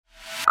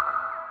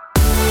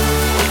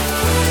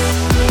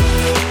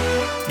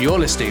You're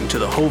listening to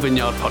the Hull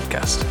Vineyard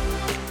podcast.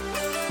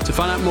 To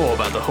find out more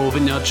about the Hull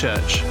Vineyard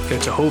Church, go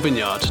to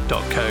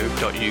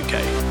hullvineyard.co.uk.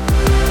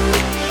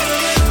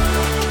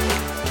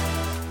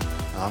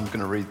 I'm going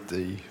to read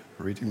the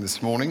reading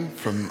this morning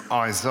from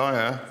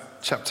Isaiah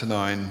chapter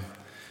 9,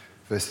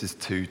 verses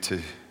 2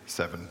 to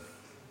 7.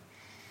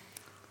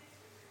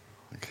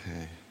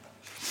 Okay.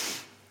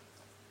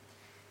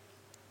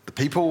 The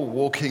people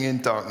walking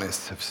in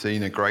darkness have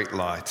seen a great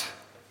light.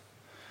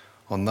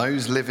 On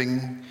those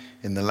living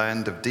in the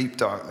land of deep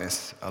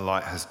darkness, a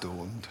light has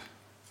dawned.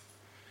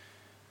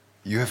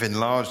 You have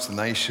enlarged the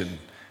nation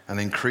and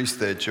increased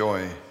their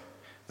joy.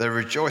 They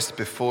rejoice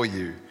before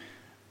you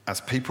as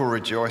people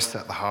rejoice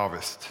at the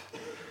harvest,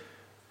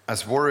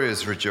 as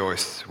warriors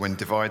rejoice when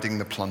dividing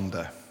the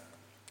plunder.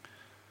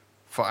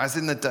 For as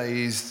in the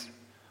days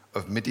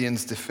of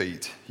Midian's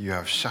defeat, you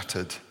have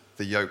shattered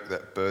the yoke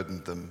that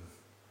burdened them,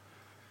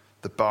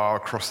 the bar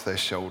across their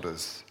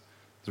shoulders,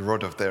 the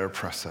rod of their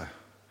oppressor.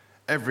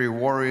 Every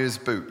warrior's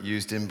boot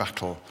used in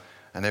battle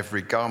and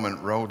every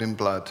garment rolled in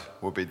blood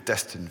will be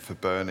destined for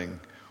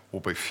burning, will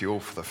be fuel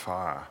for the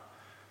fire.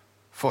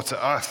 For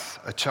to us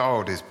a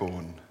child is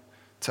born,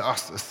 to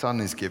us a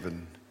son is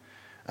given,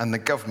 and the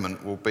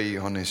government will be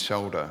on his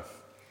shoulder,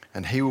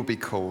 and he will be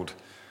called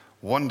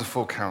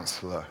Wonderful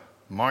Counselor,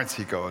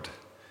 Mighty God,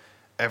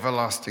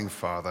 Everlasting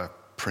Father,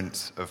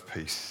 Prince of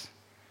Peace.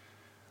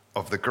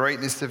 Of the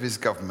greatness of his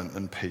government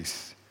and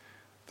peace,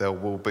 there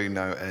will be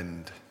no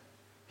end.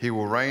 He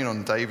will reign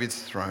on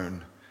David's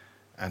throne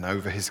and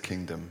over his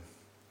kingdom,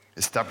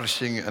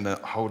 establishing and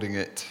upholding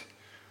it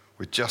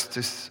with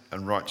justice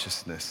and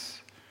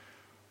righteousness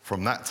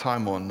from that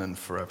time on and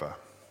forever.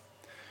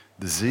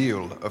 The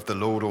zeal of the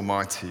Lord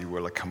Almighty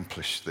will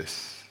accomplish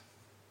this.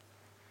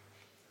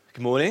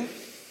 Good morning.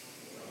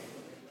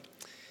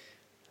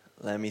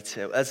 Let me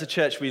tell. As a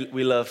church,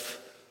 we love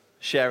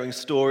sharing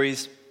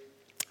stories.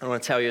 I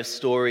want to tell you a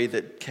story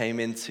that came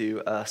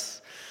into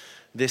us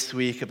this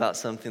week about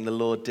something the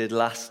Lord did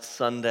last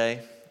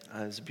Sunday.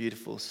 It was a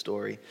beautiful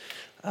story.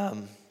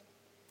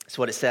 It's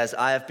what it says.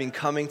 I have been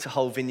coming to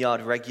Hull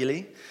Vineyard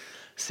regularly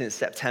since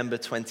September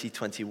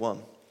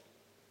 2021.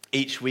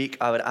 Each week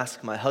I would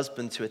ask my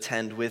husband to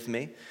attend with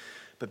me,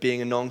 but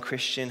being a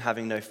non-Christian,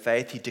 having no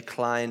faith, he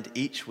declined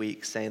each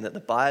week, saying that the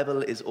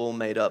Bible is all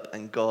made up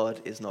and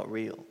God is not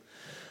real.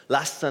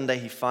 Last Sunday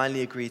he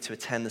finally agreed to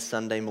attend the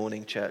Sunday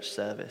morning church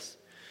service.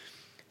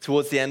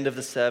 Towards the end of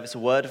the service, a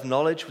word of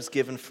knowledge was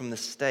given from the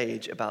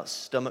stage about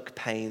stomach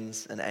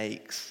pains and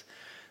aches,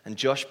 and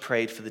Josh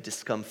prayed for the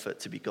discomfort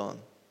to be gone.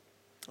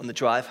 On the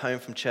drive home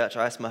from church,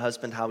 I asked my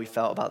husband how he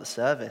felt about the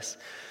service,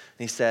 and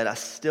he said, I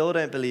still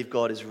don't believe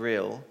God is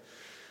real,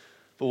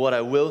 but what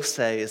I will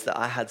say is that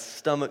I had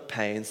stomach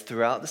pains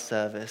throughout the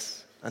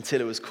service until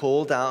it was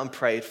called out and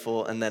prayed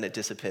for, and then it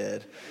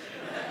disappeared.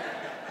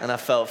 And I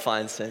felt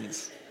fine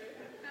since.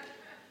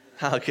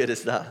 How good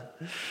is that?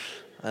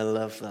 I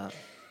love that.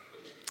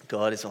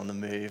 God is on the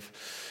move.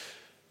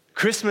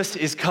 Christmas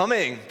is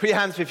coming. Put your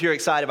hands up if you're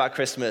excited about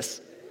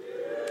Christmas.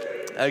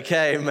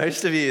 Okay,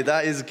 most of you,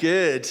 that is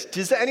good.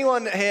 Does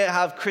anyone here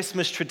have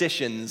Christmas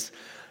traditions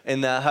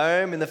in their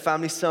home, in the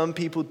family? Some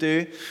people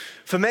do.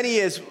 For many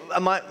years,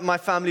 my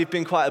family have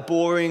been quite a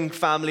boring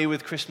family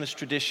with Christmas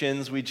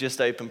traditions. We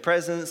just open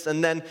presents.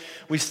 And then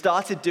we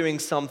started doing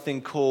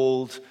something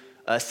called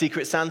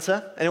Secret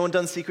Santa. Anyone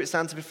done Secret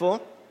Santa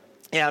before?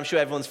 Yeah, I'm sure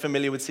everyone's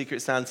familiar with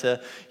Secret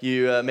Santa.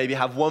 You maybe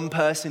have one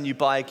person you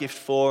buy a gift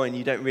for and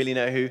you don't really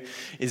know who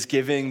is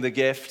giving the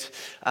gift.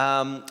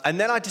 And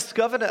then I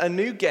discovered a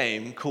new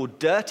game called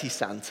Dirty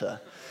Santa.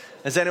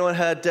 Has anyone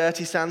heard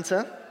Dirty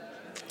Santa?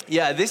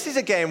 Yeah, this is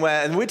a game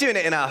where, and we're doing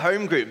it in our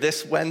home group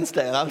this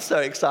Wednesday, and I'm so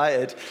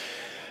excited.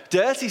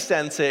 Dirty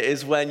Santa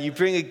is when you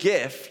bring a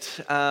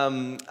gift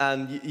and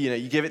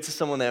you give it to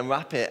someone, they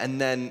unwrap it, and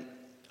then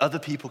other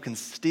people can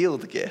steal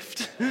the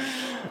gift,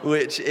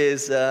 which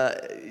is,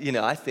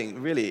 I think,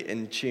 really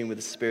in tune with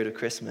the spirit of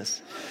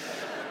Christmas.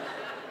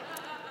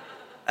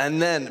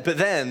 But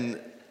then,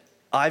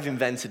 I've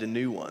invented a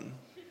new one.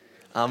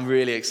 I'm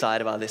really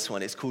excited about this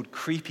one. It's called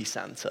Creepy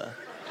Santa.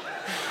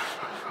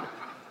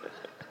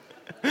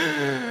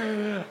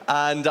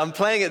 And I'm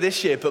playing it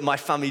this year, but my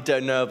family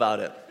don't know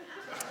about it.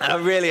 And I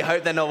really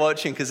hope they're not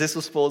watching because this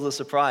will spoil the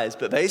surprise.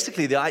 But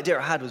basically, the idea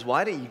I had was,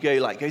 why don't you go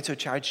to a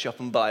charity shop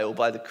and buy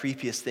the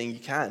creepiest thing you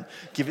can,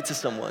 give it to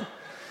someone.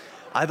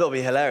 I thought it'd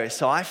be hilarious.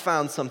 So I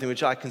found something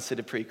which I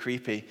consider pretty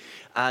creepy,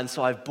 and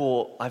so I've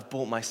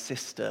bought my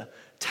sister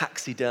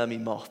taxidermy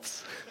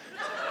moths.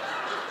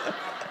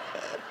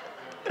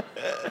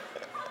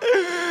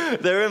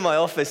 They're in my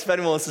office. If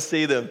anyone wants to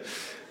see them,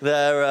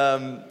 they're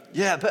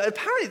but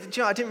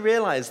apparently, I didn't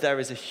realize there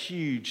is a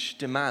huge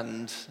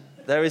demand.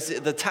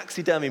 The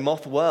taxidermy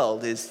moth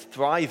world is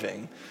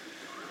thriving.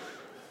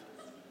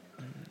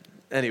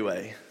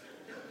 Anyway.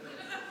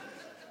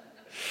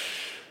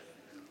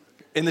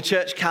 In the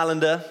church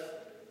calendar,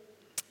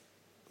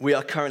 we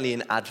are currently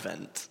in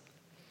Advent.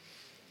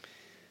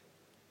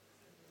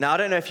 Now, I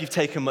don't know if you've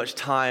taken much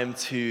time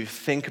to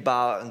think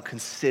about and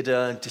consider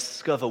and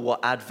discover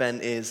what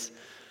Advent is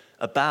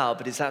about,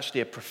 but it's actually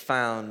a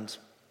profound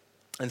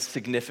and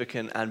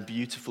significant and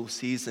beautiful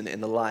season in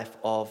the life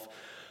of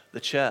the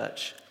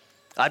church.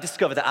 I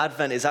discovered that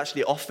Advent is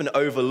actually often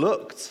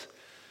overlooked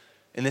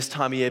in this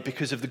time of year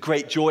because of the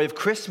great joy of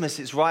Christmas.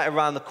 It's right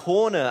around the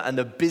corner, and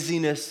the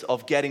busyness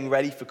of getting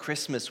ready for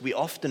Christmas. We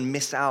often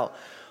miss out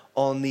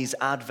on these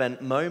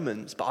Advent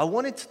moments. But I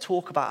wanted to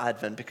talk about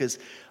Advent because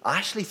I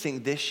actually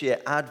think this year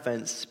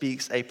Advent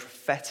speaks a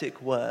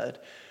prophetic word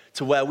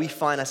to where we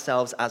find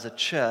ourselves as a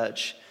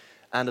church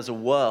and as a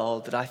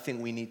world that I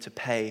think we need to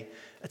pay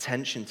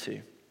attention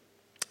to.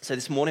 So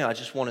this morning I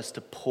just want us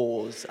to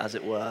pause, as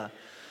it were,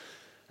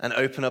 and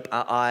open up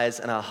our eyes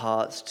and our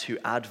hearts to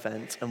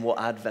Advent and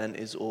what Advent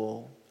is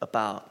all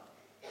about.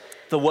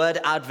 The word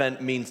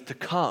Advent means to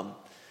come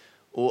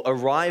or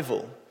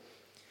arrival.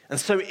 And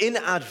so in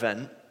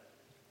Advent,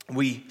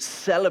 we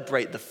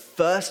celebrate the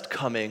first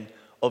coming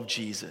of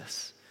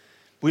Jesus.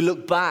 We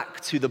look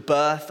back to the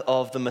birth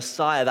of the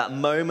Messiah, that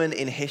moment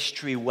in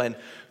history when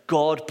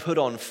God put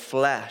on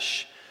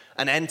flesh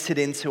and entered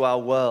into our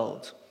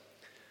world.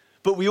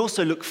 But we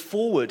also look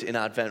forward in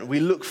Advent. We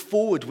look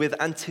forward with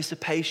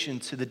anticipation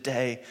to the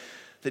day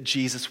that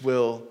Jesus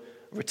will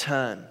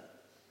return.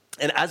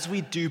 And as we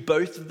do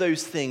both of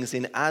those things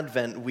in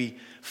Advent, we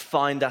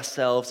find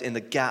ourselves in the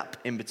gap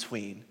in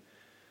between.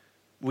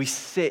 We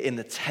sit in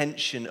the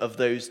tension of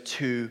those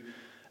two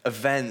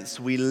events.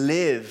 We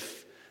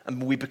live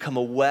and we become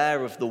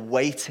aware of the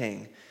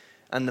waiting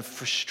and the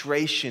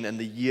frustration and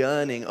the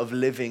yearning of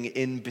living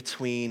in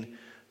between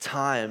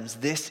times.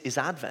 This is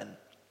Advent.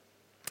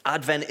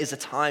 Advent is a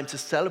time to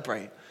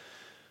celebrate,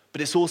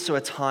 but it's also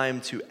a time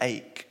to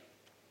ache.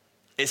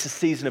 It's a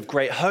season of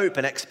great hope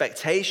and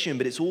expectation,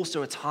 but it's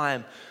also a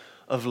time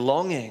of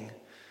longing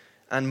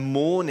and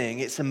mourning.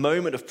 It's a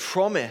moment of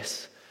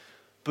promise,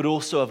 but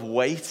also of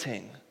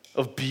waiting,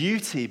 of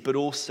beauty, but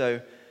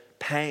also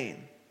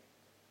pain.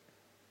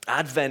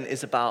 Advent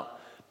is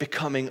about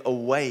becoming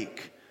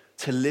awake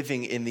to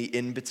living in the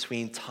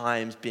in-between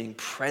times, being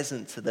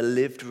present to the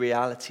lived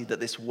reality that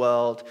this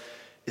world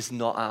is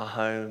not our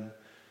home.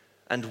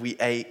 And we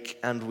ache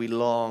and we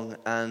long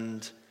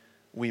and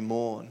we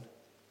mourn.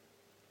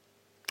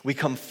 We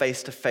come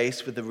face to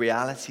face with the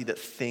reality that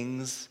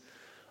things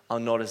are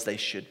not as they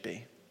should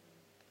be,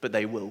 but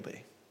they will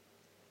be.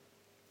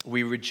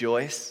 We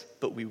rejoice,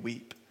 but we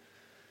weep.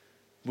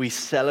 We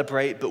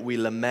celebrate, but we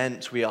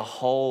lament. We are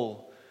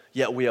whole,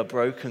 yet we are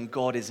broken.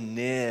 God is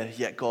near,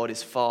 yet God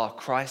is far.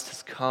 Christ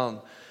has come,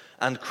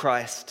 and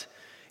Christ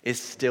is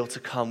still to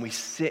come. We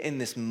sit in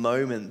this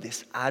moment,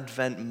 this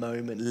Advent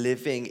moment,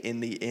 living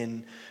in the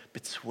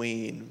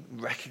in-between,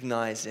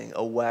 recognizing,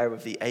 aware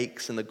of the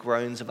aches and the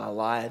groans of our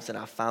lives and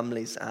our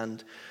families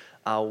and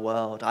our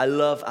world. I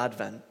love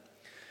Advent.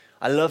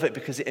 I love it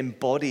because it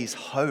embodies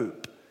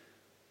hope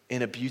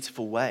in a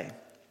beautiful way.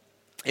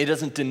 It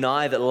doesn't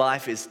deny that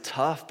life is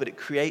tough, but it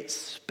creates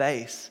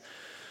space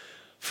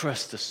for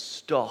us to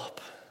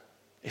stop.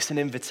 It's an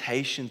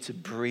invitation to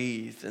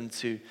breathe and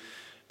to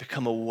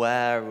become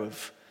aware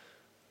of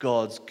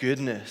God's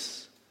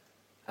goodness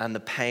and the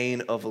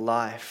pain of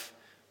life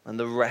and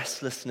the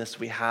restlessness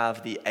we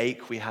have, the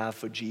ache we have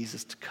for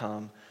Jesus to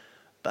come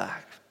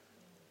back.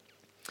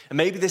 And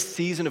maybe this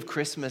season of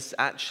Christmas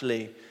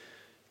actually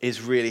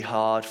is really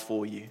hard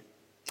for you.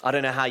 I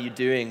don't know how you're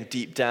doing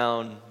deep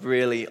down,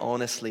 really,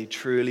 honestly,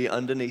 truly,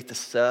 underneath the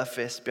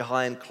surface,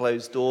 behind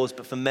closed doors,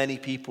 but for many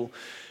people,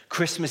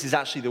 Christmas is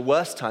actually the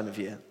worst time of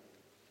year.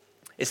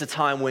 It's a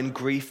time when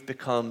grief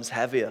becomes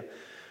heavier,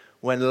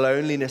 when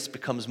loneliness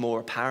becomes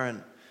more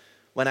apparent,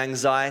 when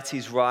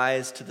anxieties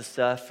rise to the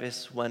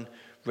surface, when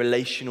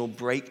relational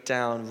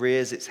breakdown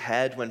rears its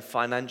head, when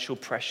financial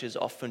pressures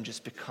often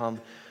just become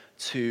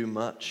too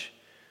much,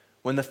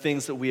 when the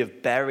things that we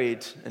have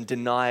buried and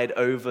denied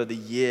over the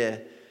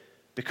year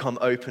become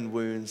open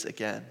wounds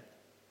again.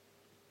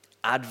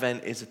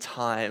 Advent is a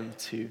time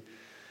to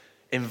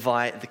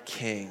invite the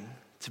King,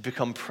 to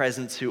become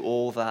present to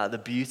all that, the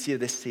beauty of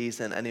this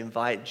season, and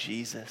invite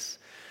Jesus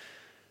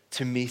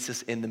to meet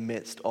us in the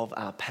midst of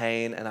our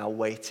pain and our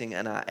waiting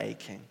and our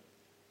aching.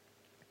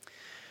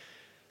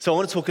 So I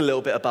want to talk a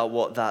little bit about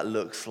what that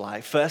looks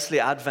like. Firstly,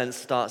 Advent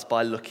starts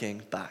by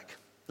looking back.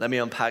 Let me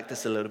unpack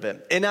this a little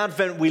bit. In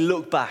Advent, we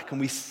look back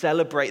and we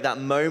celebrate that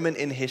moment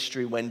in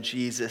history when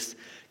Jesus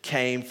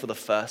came for the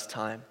first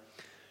time.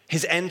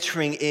 His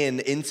entering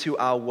into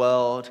our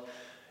world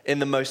in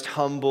the most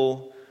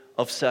humble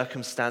of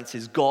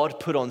circumstances. God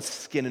put on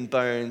skin and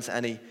bones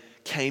and he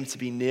came to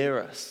be near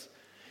us.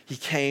 He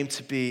came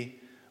to be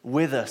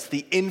with us.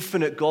 The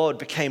infinite God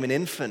became an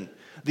infant.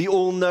 The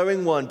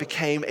all-knowing one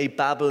became a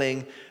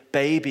babbling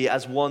baby.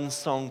 As one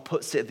song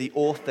puts it, the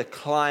author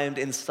climbed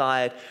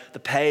inside the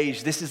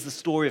page. This is the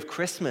story of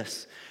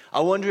Christmas. I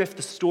wonder if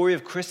the story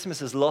of Christmas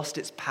has lost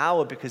its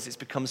power because it's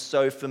become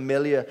so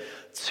familiar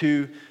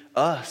to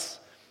us.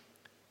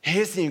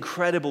 Here's the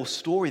incredible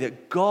story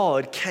that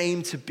God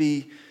came to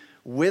be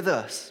with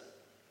us.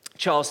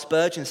 Charles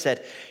Spurgeon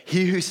said,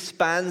 "He who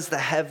spans the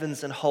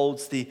heavens and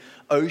holds the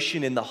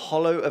ocean in the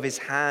hollow of his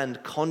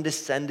hand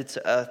condescended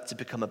to earth to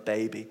become a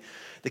baby.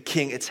 The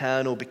King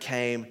eternal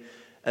became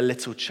a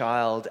little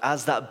child."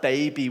 As that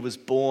baby was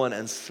born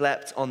and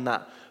slept on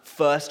that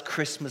first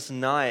Christmas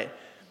night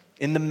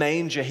in the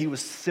manger, he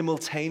was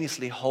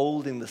simultaneously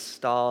holding the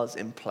stars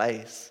in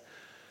place.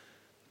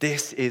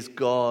 This is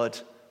God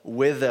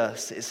with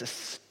us. It's a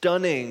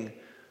stunning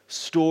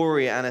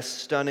story and a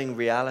stunning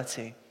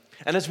reality.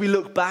 And as we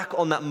look back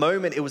on that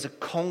moment, it was a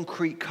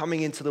concrete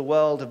coming into the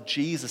world of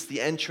Jesus, the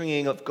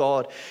entering of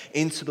God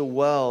into the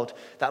world.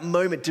 That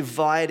moment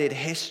divided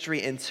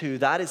history in two.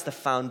 That is the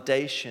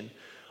foundation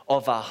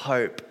of our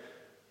hope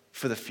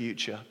for the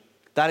future.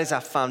 That is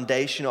our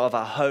foundation of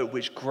our hope,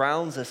 which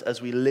grounds us as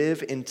we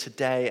live in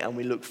today and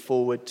we look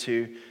forward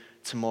to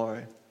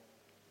tomorrow.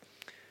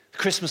 The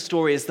Christmas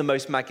story is the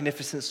most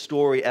magnificent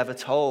story ever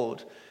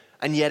told,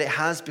 and yet it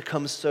has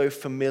become so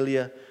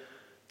familiar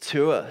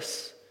to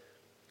us.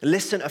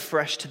 Listen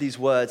afresh to these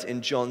words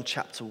in John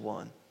chapter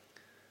 1.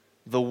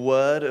 The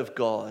Word of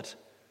God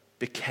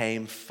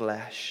became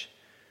flesh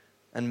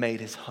and made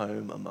his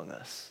home among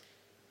us.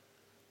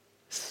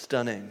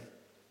 Stunning.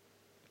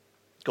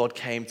 God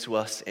came to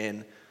us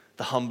in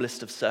the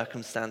humblest of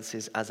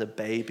circumstances as a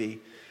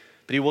baby.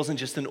 But he wasn't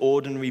just an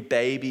ordinary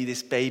baby.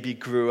 This baby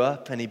grew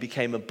up and he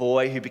became a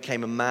boy who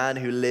became a man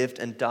who lived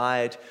and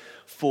died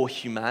for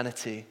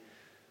humanity.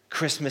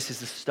 Christmas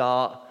is the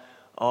start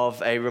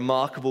of a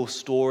remarkable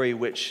story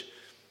which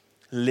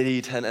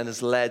lead and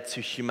has led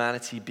to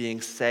humanity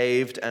being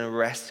saved and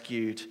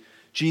rescued.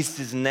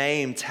 Jesus'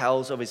 name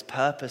tells of his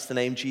purpose. The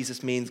name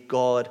Jesus means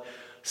God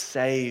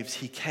saves.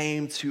 He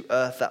came to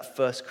earth that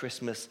first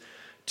Christmas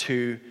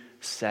to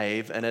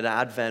save, and at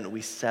Advent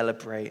we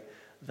celebrate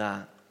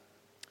that.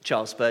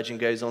 Charles Spurgeon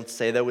goes on to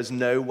say, "There was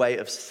no way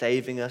of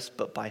saving us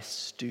but by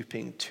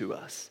stooping to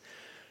us.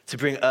 To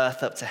bring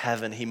earth up to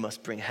heaven, he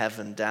must bring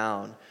heaven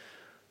down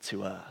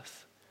to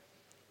earth."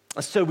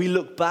 And so we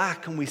look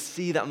back and we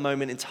see that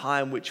moment in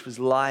time which was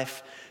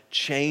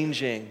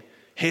life-changing,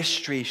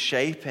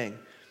 history-shaping.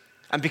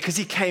 And because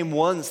he came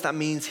once, that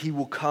means he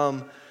will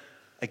come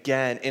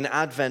again. In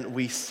Advent,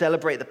 we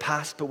celebrate the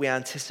past, but we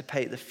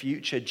anticipate the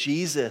future.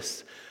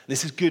 Jesus,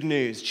 this is good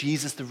news,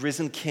 Jesus, the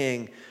risen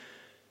King,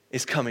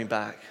 is coming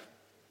back.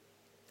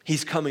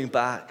 He's coming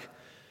back.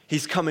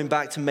 He's coming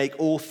back to make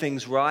all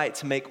things right,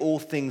 to make all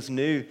things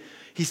new.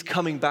 He's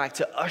coming back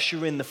to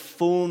usher in the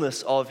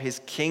fullness of his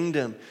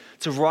kingdom,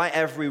 to right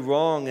every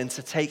wrong and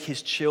to take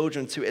his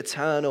children to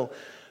eternal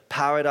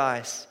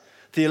paradise.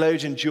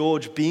 Theologian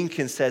George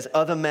Beacon says,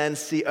 "Other men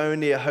see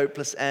only a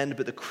hopeless end,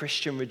 but the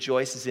Christian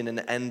rejoices in an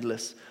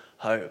endless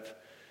hope."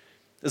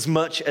 As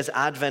much as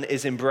Advent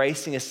is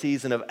embracing a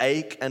season of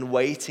ache and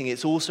waiting,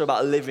 it's also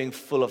about living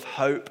full of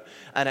hope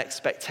and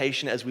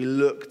expectation as we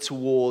look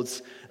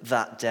towards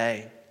that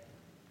day.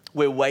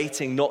 We're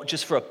waiting not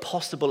just for a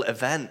possible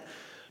event,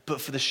 but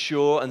for the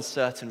sure and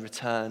certain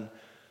return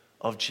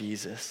of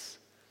Jesus,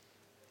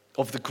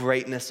 of the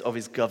greatness of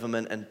his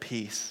government and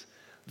peace.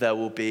 There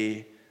will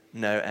be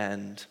no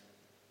end.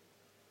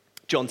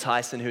 John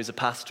Tyson, who is a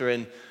pastor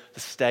in the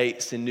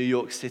States, in New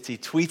York City,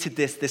 tweeted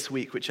this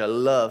week, which I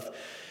love.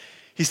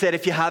 He said,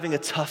 "If you're having a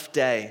tough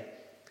day,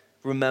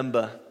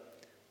 remember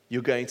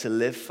you're going to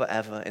live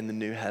forever in the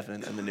new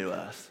heaven and the new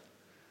earth."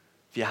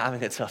 If you're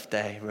having a tough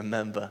day,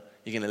 remember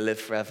you're going to live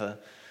forever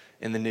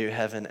in the new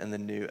heaven and the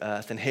new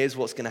earth. And here's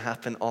what's going to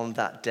happen on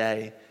that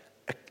day,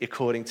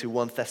 according to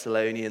 1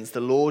 Thessalonians.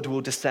 The Lord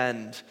will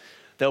descend.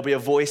 There'll be a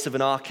voice of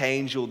an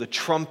archangel. The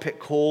trumpet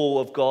call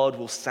of God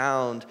will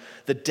sound.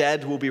 The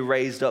dead will be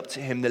raised up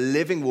to him. The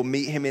living will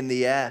meet him in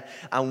the air,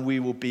 and we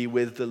will be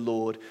with the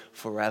Lord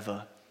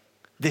forever.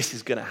 This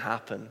is going to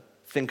happen.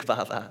 Think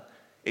about that.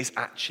 It's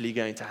actually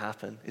going to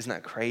happen. Isn't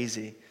that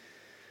crazy?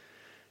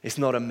 It's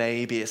not a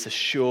maybe. It's a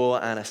sure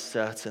and a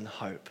certain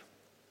hope.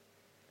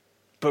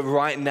 But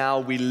right now,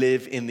 we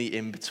live in the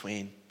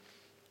in-between.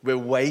 We're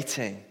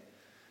waiting.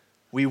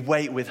 We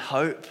wait with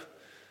hope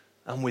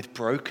and with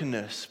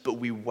brokenness, but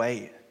we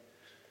wait.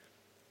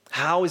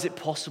 How is it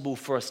possible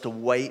for us to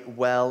wait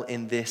well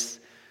in this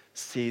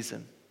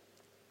season?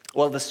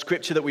 Well, the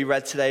scripture that we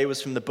read today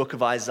was from the book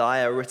of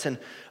Isaiah, written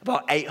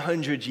about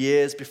 800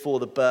 years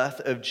before the birth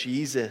of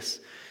Jesus.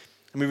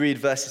 And we read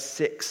verses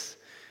 6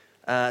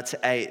 to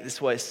 8. This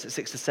way,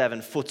 6 to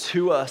 7. "For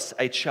to us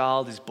a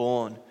child is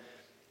born,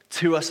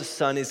 to us a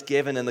son is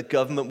given, and the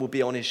government will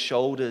be on his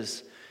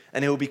shoulders.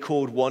 And he will be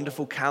called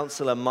Wonderful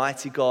Counselor,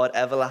 Mighty God,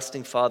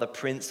 Everlasting Father,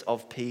 Prince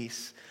of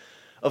Peace.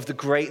 Of the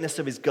greatness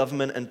of his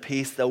government and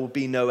peace there will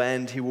be no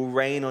end. He will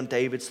reign on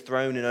David's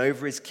throne and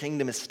over his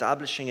kingdom,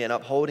 establishing it and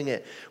upholding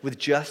it with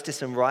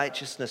justice and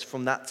righteousness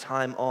from that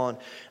time on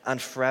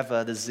and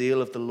forever. The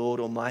zeal of the Lord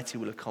Almighty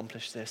will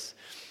accomplish this."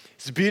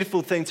 It's a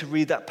beautiful thing to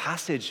read that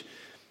passage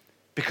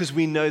because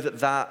we know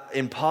that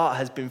in part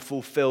has been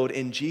fulfilled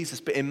in Jesus.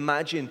 But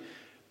imagine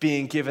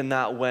being given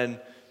that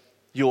when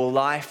your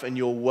life and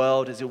your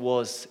world, as it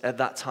was at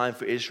that time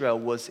for Israel,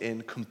 was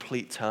in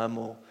complete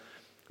turmoil.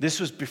 This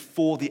was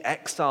before the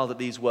exile that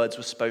these words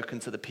were spoken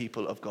to the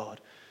people of God.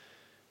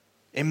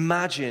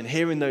 Imagine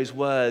hearing those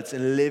words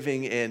and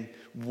living in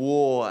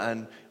war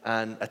and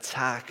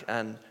attack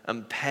and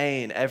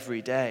pain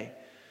every day.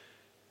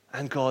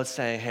 And God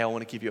saying, hey, I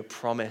want to give you a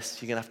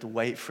promise. You're going to have to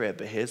wait for it,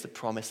 but here's the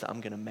promise that I'm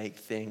going to make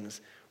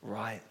things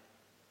right.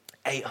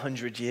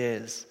 800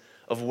 years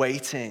of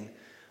waiting,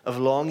 of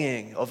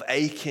longing, of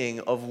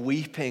aching, of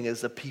weeping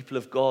as the people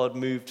of God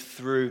moved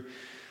through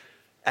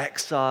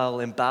exile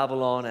in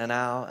Babylon and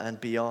out and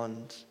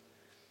beyond.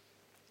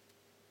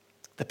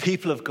 The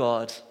people of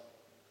God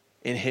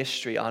in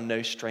history are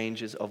no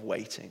strangers of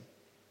waiting.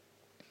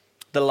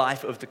 The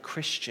life of the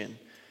Christian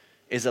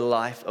is a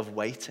life of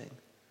waiting.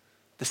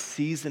 The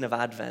season of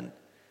Advent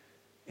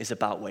is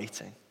about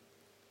waiting.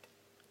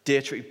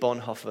 Dietrich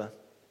Bonhoeffer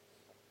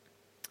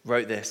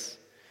wrote this.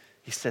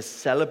 He says,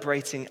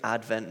 celebrating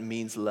Advent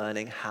means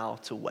learning how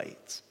to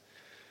wait.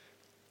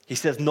 He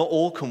says, not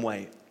all can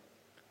wait.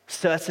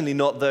 Certainly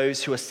not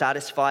those who are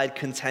satisfied,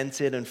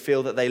 contented, and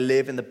feel that they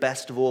live in the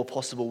best of all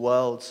possible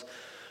worlds.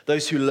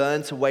 Those who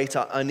learn to wait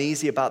are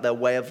uneasy about their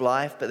way of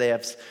life,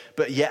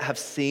 but yet have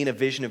seen a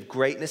vision of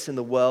greatness in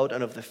the world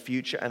and of the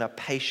future and are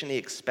patiently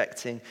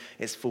expecting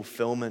its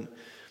fulfillment.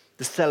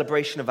 The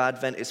celebration of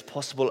Advent is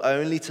possible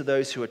only to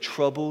those who are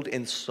troubled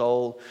in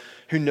soul,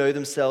 who know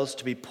themselves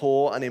to be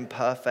poor and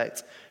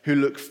imperfect, who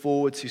look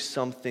forward to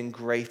something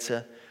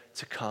greater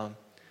to come.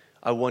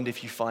 I wonder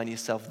if you find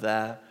yourself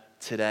there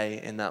today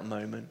in that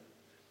moment.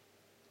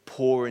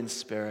 Poor in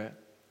spirit,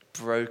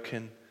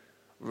 broken,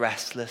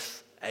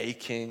 restless,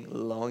 aching,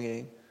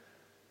 longing.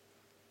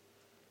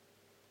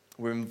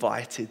 We're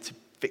invited to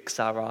fix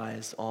our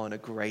eyes on a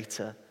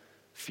greater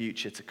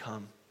future to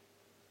come.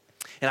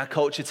 In our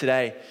culture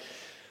today,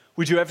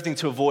 we do everything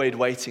to avoid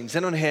waiting. Does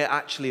anyone here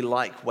actually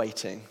like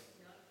waiting?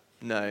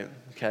 No.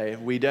 Okay.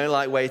 We don't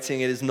like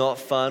waiting. It is not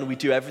fun. We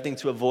do everything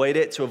to avoid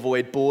it, to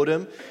avoid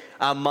boredom.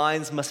 Our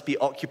minds must be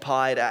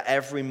occupied at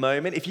every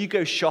moment. If you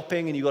go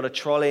shopping and you've got a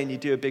trolley and you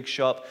do a big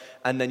shop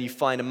and then you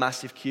find a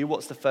massive queue,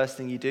 what's the first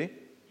thing you do?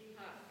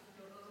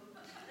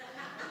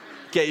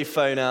 Get your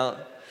phone out.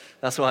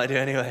 That's what I do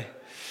anyway.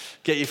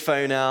 Get your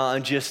phone out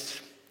and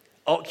just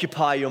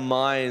occupy your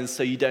mind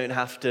so you don't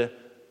have to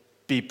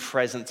be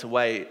present to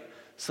wait.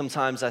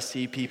 Sometimes I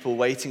see people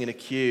waiting in a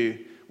queue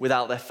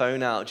without their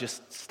phone out,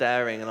 just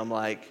staring, and I'm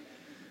like,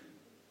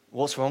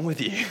 what's wrong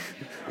with you?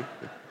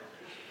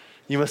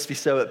 You must be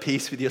so at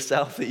peace with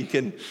yourself that you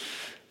can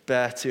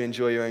bear to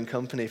enjoy your own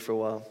company for a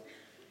while.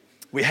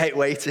 We hate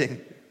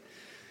waiting.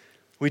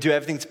 We do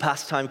everything to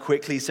pass time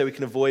quickly so we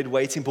can avoid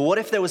waiting. But what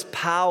if there was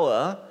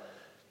power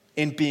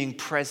in being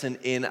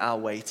present in our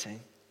waiting?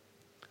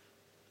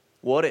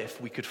 What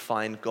if we could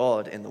find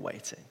God in the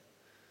waiting?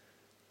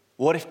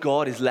 What if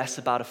God is less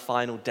about a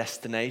final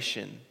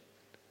destination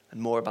and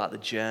more about the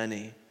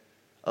journey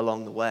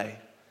along the way?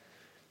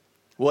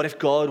 What if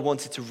God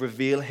wanted to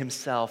reveal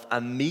himself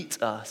and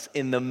meet us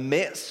in the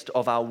midst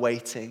of our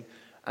waiting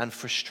and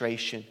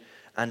frustration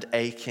and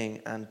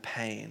aching and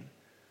pain?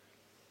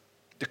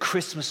 The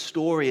Christmas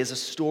story is a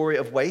story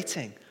of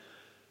waiting.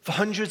 For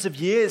hundreds of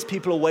years,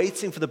 people are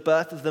waiting for the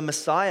birth of the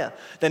Messiah.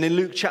 Then in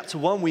Luke chapter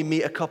 1, we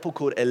meet a couple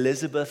called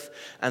Elizabeth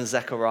and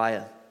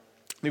Zechariah.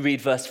 We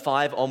read verse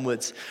 5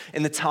 onwards.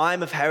 In the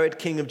time of Herod,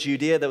 king of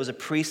Judea, there was a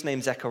priest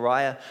named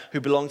Zechariah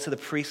who belonged to the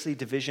priestly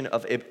division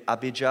of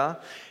Abijah.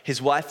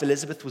 His wife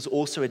Elizabeth was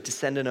also a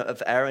descendant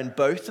of Aaron.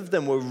 Both of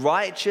them were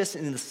righteous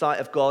in the sight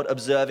of God,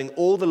 observing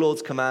all the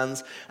Lord's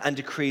commands and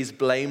decrees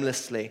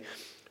blamelessly.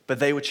 But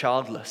they were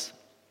childless,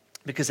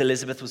 because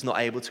Elizabeth was not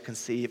able to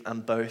conceive,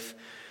 and both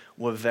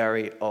were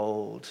very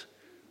old.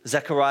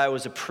 Zechariah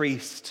was a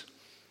priest.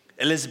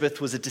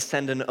 Elizabeth was a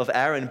descendant of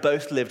Aaron.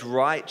 Both lived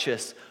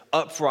righteous,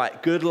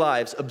 upright, good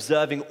lives,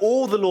 observing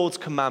all the Lord's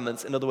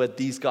commandments. In other words,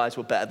 these guys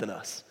were better than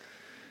us.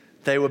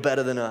 They were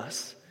better than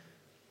us.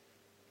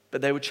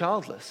 But they were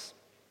childless.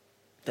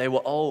 They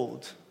were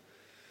old.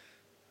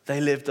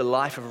 They lived a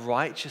life of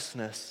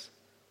righteousness,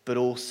 but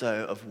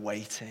also of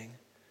waiting.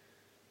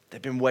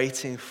 They've been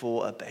waiting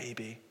for a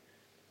baby.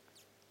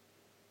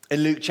 In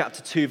Luke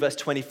chapter 2, verse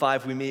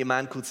 25, we meet a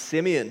man called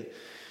Simeon.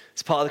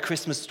 It's part of the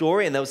Christmas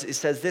story, and it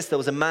says this: there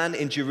was a man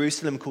in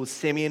Jerusalem called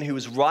Simeon who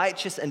was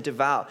righteous and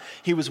devout.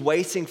 He was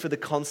waiting for the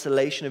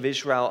consolation of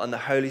Israel, and the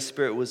Holy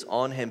Spirit was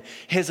on him.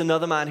 Here's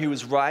another man who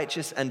was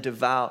righteous and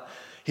devout.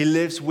 He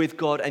lives with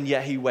God, and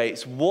yet he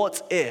waits.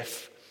 What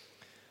if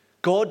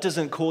God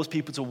doesn't cause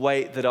people to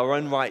wait that are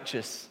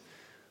unrighteous,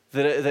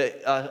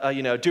 that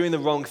are doing the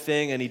wrong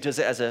thing, and he does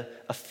it as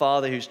a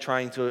father who's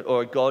trying to,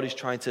 or a God who's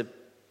trying to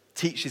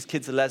teach his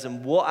kids a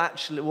lesson? What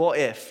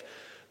if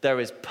there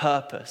is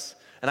purpose?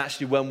 And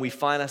actually, when we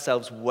find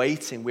ourselves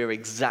waiting, we're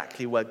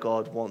exactly where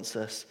God wants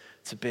us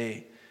to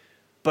be.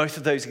 Both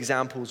of those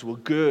examples were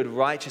good,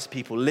 righteous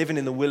people living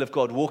in the will of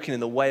God, walking in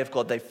the way of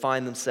God. They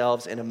find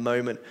themselves in a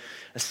moment,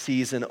 a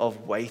season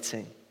of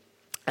waiting.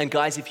 And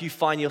guys, if you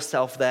find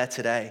yourself there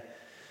today,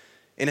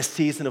 in a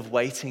season of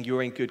waiting,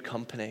 you're in good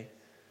company.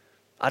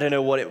 I don't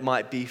know what it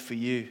might be for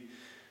you.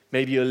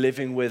 Maybe you're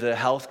living with a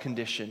health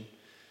condition.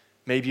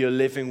 Maybe you're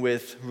living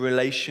with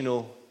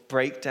relational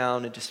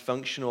breakdown and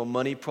dysfunctional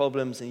money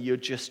problems, and you're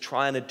just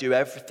trying to do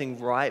everything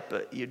right,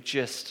 but you're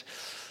just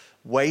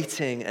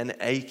waiting and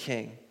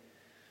aching.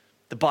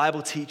 The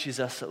Bible teaches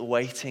us that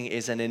waiting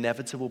is an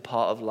inevitable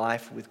part of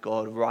life with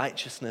God.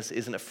 Righteousness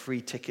isn't a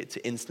free ticket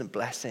to instant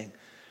blessing.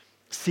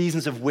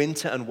 Seasons of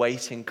winter and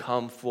waiting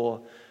come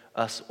for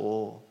us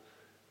all.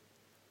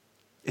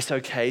 It's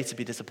okay to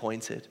be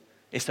disappointed.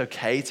 It's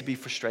okay to be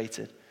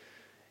frustrated.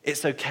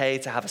 It's okay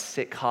to have a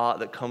sick heart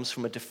that comes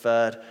from a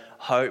deferred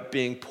hope.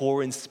 Being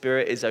poor in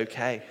spirit is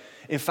okay.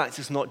 In fact,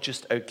 it's not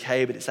just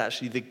okay, but it's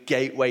actually the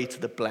gateway to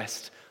the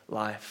blessed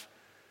life.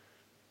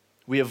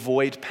 We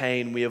avoid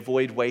pain, we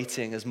avoid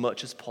waiting as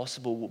much as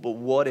possible, but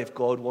what if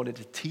God wanted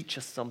to teach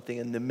us something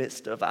in the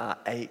midst of our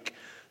ache,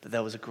 that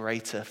there was a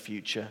greater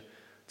future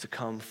to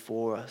come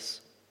for us?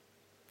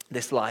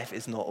 This life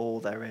is not all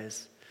there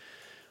is.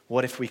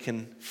 What if we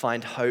can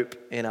find hope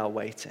in our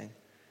waiting?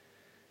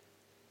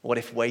 What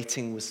if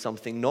waiting was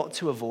something not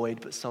to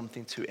avoid, but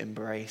something to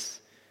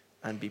embrace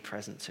and be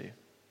present to?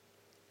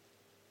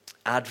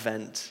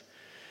 Advent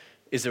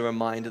is a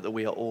reminder that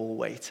we are all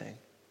waiting.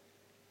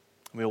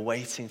 We are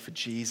waiting for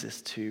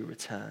Jesus to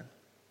return.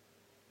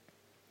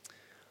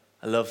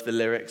 I love the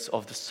lyrics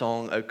of the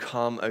song, O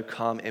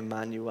come,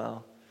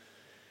 Emmanuel,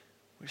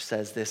 which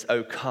says this,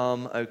 O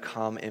come,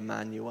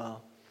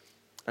 Emmanuel,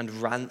 and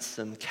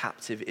ransom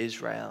captive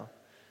Israel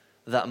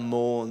that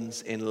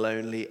mourns in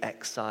lonely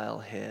exile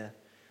here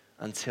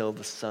until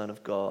the Son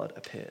of God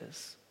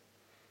appears.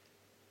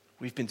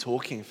 We've been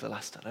talking for the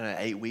last,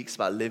 8 weeks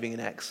about living in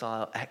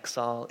exile.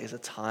 Exile is a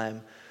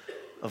time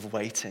of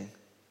waiting.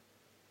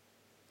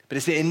 But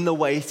it's in the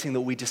waiting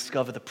that we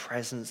discover the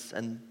presence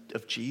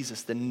of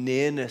Jesus, the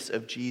nearness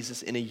of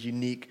Jesus in a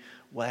unique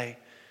way.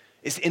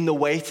 It's in the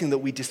waiting that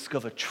we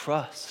discover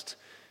trust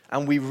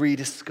and we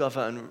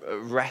rediscover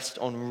and rest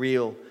on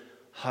real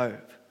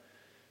hope.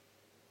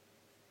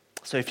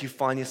 So if you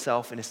find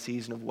yourself in a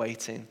season of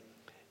waiting,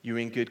 you're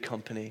in good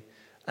company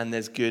and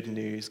there's good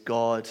news.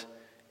 God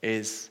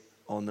is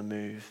on the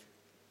move.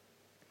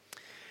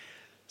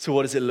 So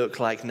what does it look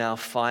like now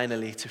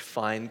finally to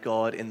find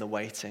God in the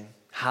waiting?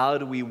 How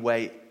do we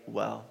wait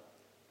well?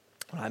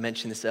 Well, I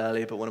mentioned this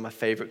earlier, but one of my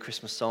favorite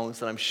Christmas songs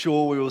that I'm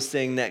sure we will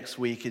sing next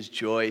week is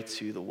Joy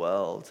to the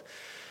World.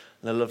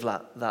 And I love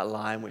that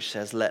line which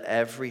says, let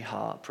every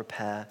heart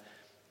prepare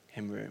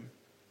him room.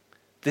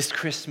 This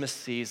Christmas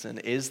season,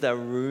 is there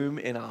room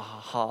in our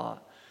heart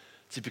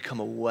to become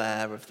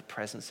aware of the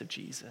presence of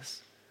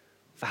Jesus,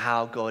 for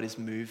how God is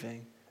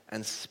moving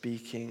and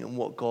speaking and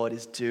what God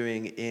is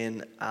doing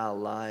in our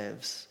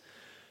lives?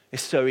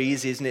 It's so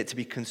easy, isn't it, to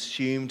be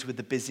consumed with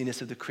the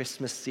busyness of the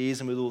Christmas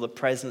season, with all the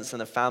presents and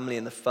the family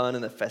and the fun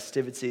and the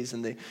festivities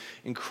and the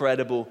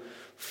incredible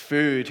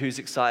food. Who's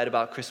excited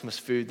about Christmas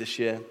food this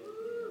year?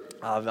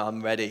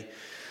 I'm ready.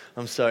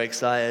 I'm so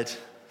excited.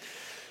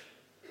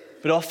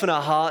 But often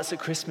our hearts at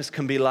Christmas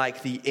can be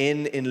like the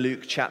inn in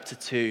Luke chapter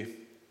 2. It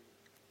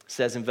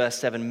says in verse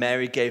 7,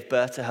 Mary gave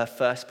birth to her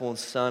firstborn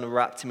son,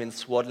 wrapped him in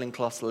swaddling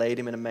cloths, laid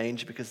him in a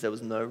manger because there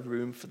was no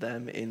room for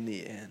them in the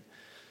inn.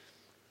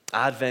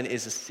 Advent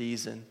is a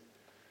season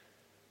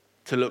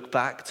to look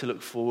back, to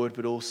look forward,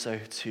 but also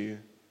to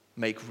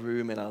make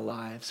room in our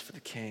lives for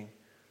the King,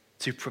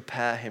 to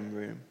prepare him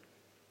room.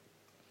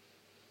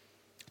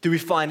 Do we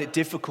find it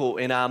difficult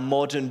in our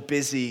modern,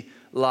 busy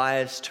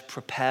lives to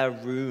prepare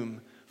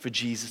room for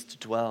Jesus to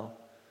dwell?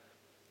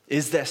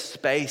 Is there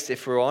space,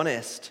 if we're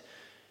honest,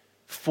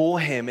 for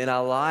him in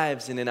our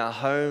lives and in our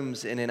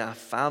homes and in our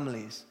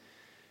families?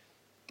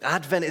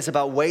 Advent is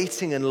about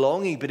waiting and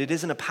longing, but it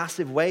isn't a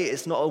passive wait.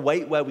 It's not a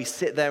wait where we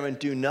sit there and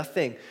do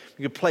nothing.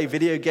 We could play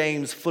video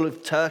games full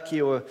of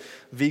turkey or a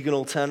vegan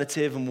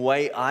alternative and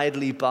wait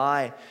idly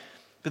by.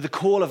 But the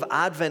call of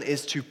Advent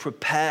is to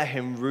prepare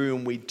him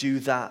room. We do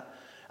that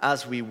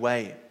as we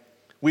wait.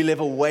 We live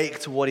awake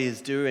to what he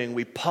is doing.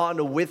 We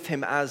partner with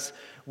him as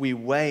we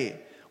wait.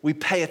 We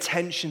pay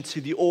attention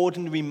to the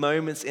ordinary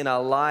moments in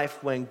our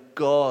life when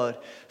God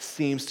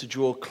seems to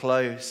draw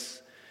close.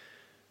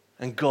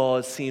 And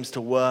God seems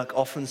to work,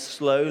 often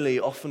slowly,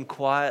 often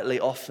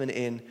quietly, often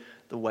in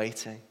the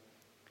waiting.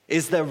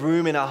 Is there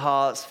room in our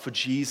hearts for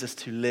Jesus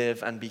to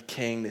live and be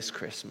king this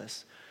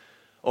Christmas?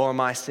 Or am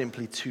I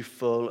simply too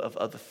full of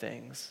other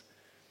things?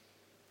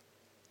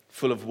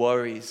 Full of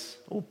worries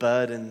or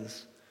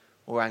burdens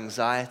or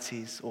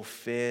anxieties or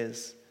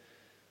fears?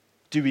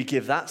 Do we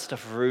give that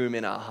stuff room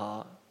in our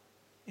heart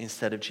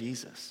instead of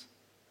Jesus?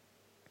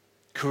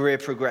 Career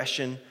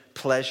progression,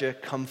 pleasure,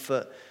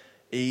 comfort,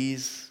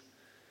 ease,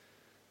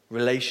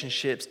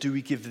 relationships, do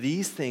we give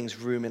these things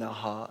room in our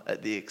heart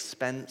at the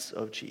expense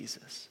of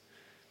Jesus?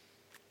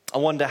 I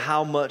wonder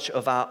how much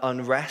of our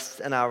unrest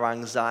and our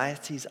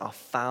anxieties are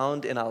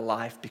found in our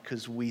life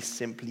because we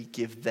simply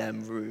give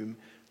them room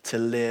to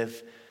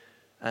live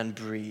and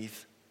breathe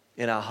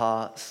in our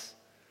hearts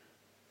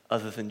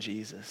other than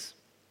Jesus.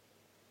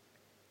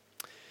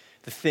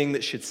 The thing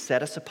that should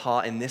set us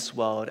apart in this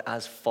world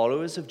as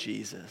followers of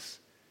Jesus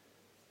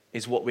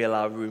is what we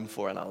allow room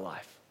for in our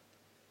life.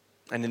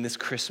 And in this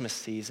Christmas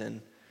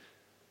season,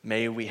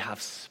 may we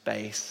have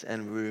space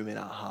and room in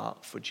our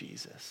heart for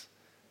Jesus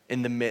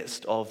in the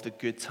midst of the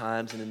good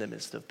times and in the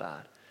midst of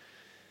bad.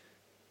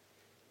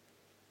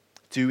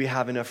 Do we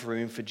have enough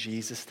room for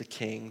Jesus the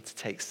King to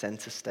take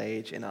center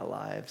stage in our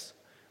lives?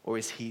 Or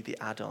is he the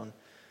add-on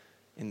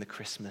in the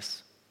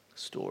Christmas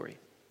story?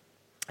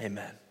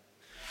 Amen.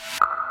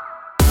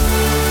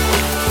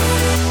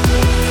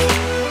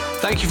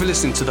 Thank you for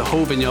listening to the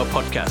Whole Vineyard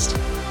podcast.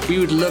 We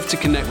would love to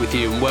connect with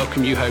you and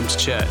welcome you home to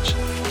church.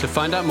 To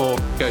find out more,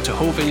 go to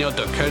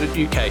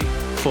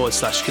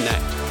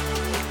wholevineyard.co.uk/connect.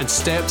 And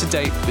stay up to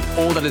date with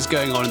all that is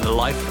going on in the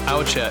life of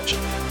our church,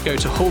 go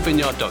to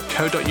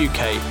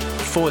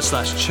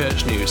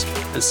wholevineyard.co.uk/church news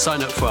and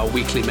sign up for our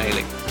weekly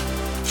mailing.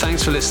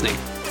 Thanks for listening.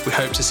 We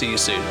hope to see you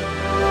soon.